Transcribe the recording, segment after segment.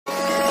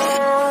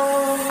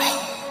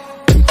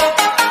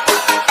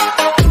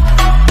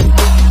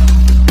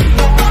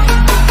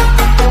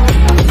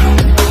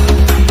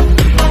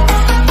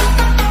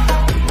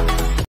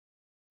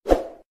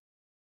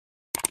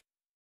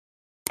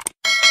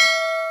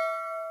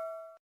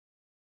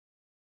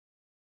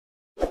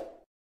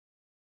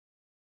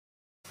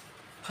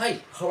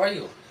Hi, how are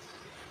you?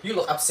 You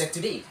look upset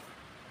today.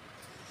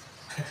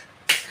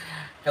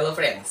 Hello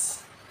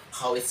friends,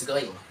 how is it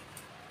going?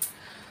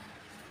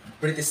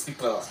 British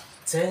people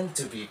tend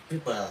to be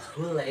people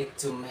who like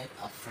to make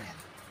a friend.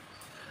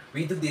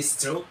 We do this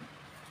through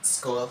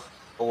school,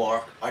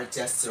 work, or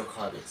just through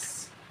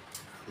hobbies.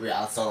 We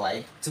also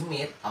like to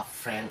meet a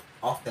friend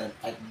often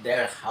at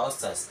their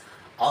houses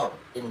or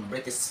in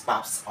British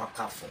pubs or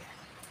cafe.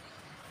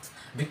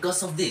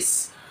 Because of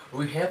this,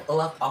 we have a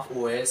lot of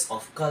ways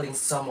of calling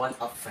someone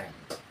a friend.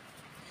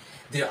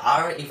 There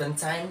are even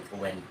times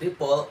when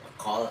people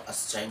call a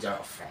stranger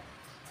a friend,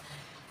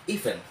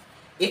 even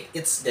if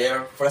it's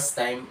their first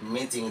time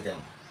meeting them.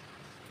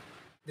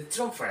 The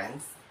term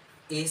friend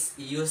is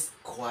used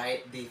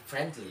quite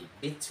differently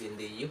between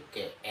the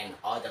UK and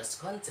other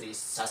countries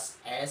such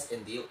as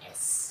in the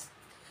US.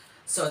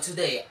 So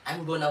today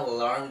I'm gonna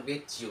learn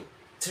with you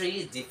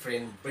three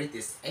different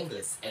British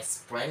English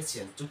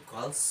expressions to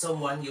call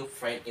someone your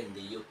friend in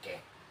the UK.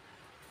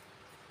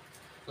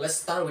 Let's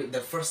start with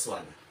the first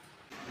one.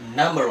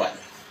 Number one,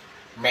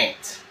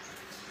 mate.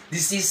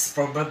 This is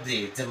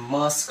probably the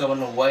most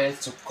common way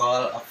to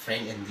call a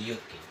friend in the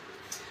UK.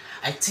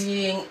 I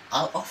think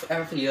all of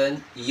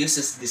everyone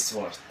uses this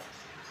word.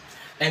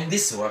 And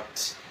this word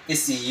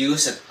is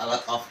used a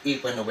lot of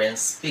even when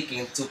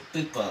speaking to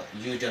people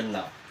you don't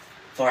know.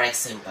 For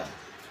example,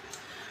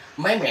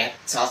 my mate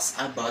talks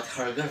about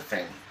her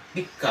girlfriend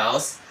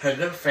because her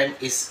girlfriend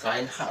is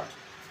kind hard.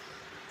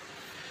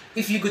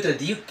 If you go to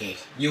the UK,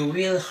 you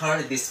will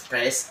hear this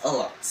phrase a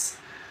lot.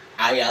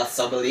 I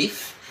also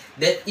believe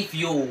that if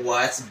you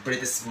watch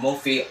British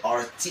movie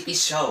or TV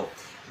show,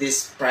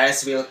 this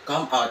phrase will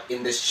come out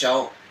in the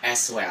show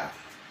as well.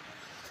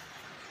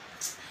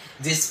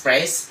 This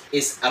phrase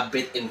is a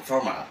bit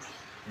informal,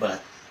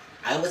 but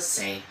I would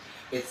say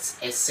it's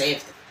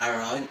accepted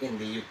around in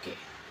the UK.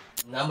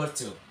 Number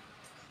 2.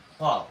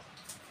 Paul.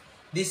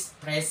 This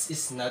phrase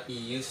is not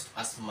used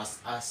as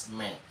much as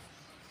men,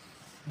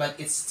 but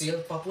it's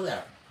still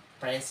popular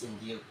phrase in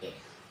the UK.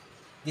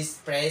 This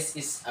phrase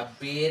is a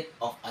bit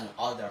of an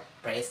older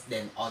phrase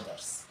than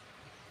others,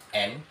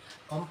 and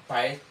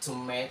compared to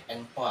Matt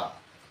and Paul,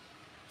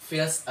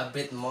 feels a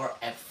bit more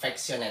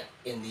affectionate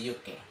in the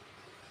UK.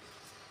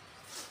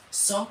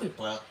 Some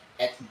people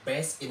add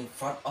best in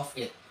front of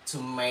it to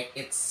make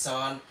it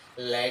sound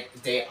like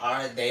they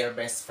are their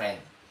best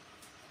friend.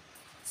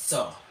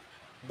 So,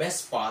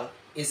 best Paul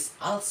is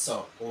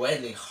also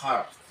really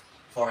hard.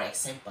 For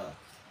example,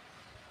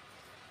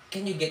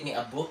 can you get me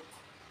a book?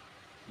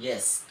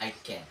 Yes, I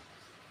can.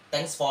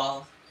 Thanks,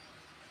 Paul.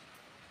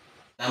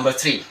 Number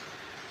 3.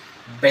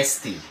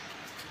 Bestie.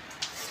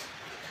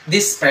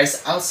 This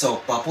phrase also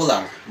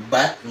popular,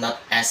 but not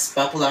as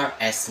popular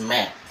as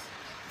Matt.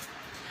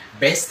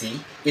 Bestie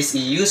is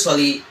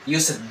usually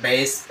used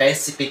by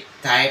specific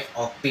type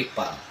of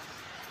people.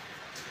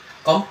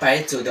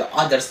 Compared to the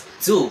other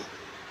two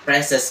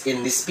phrases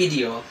in this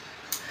video,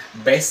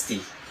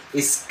 bestie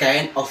is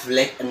kind of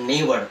like a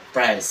newer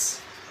phrase.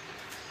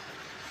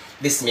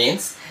 This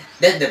means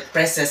that the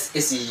phrase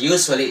is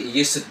usually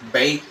used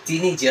by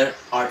teenagers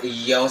or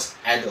young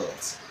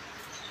adults.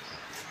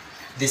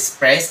 This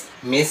phrase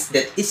means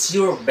that it's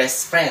your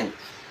best friend.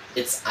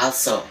 It's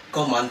also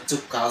common to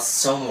call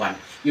someone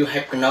you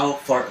have known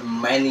for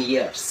many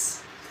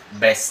years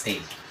bestie.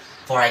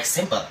 For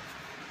example,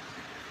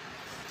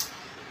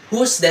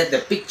 who's that the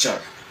picture?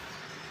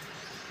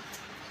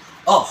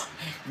 Oh,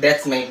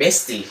 that's my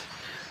bestie.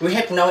 We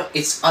have known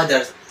each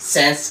other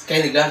since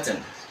kindergarten.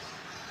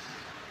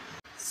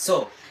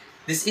 So,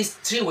 this is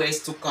three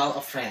ways to call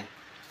a friend.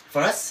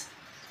 First,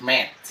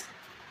 Matt.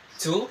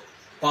 Two,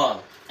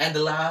 Paul. And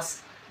the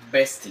last,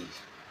 bestie.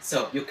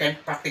 So, you can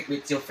practice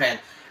with your friend.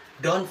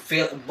 Don't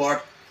feel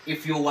bored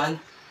if you want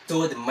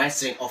to the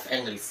mastering of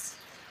English.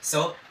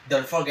 So,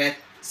 don't forget,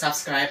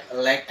 subscribe,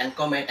 like, and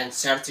comment, and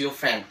share to your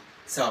friend.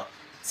 So,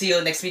 see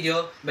you next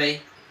video.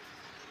 Bye.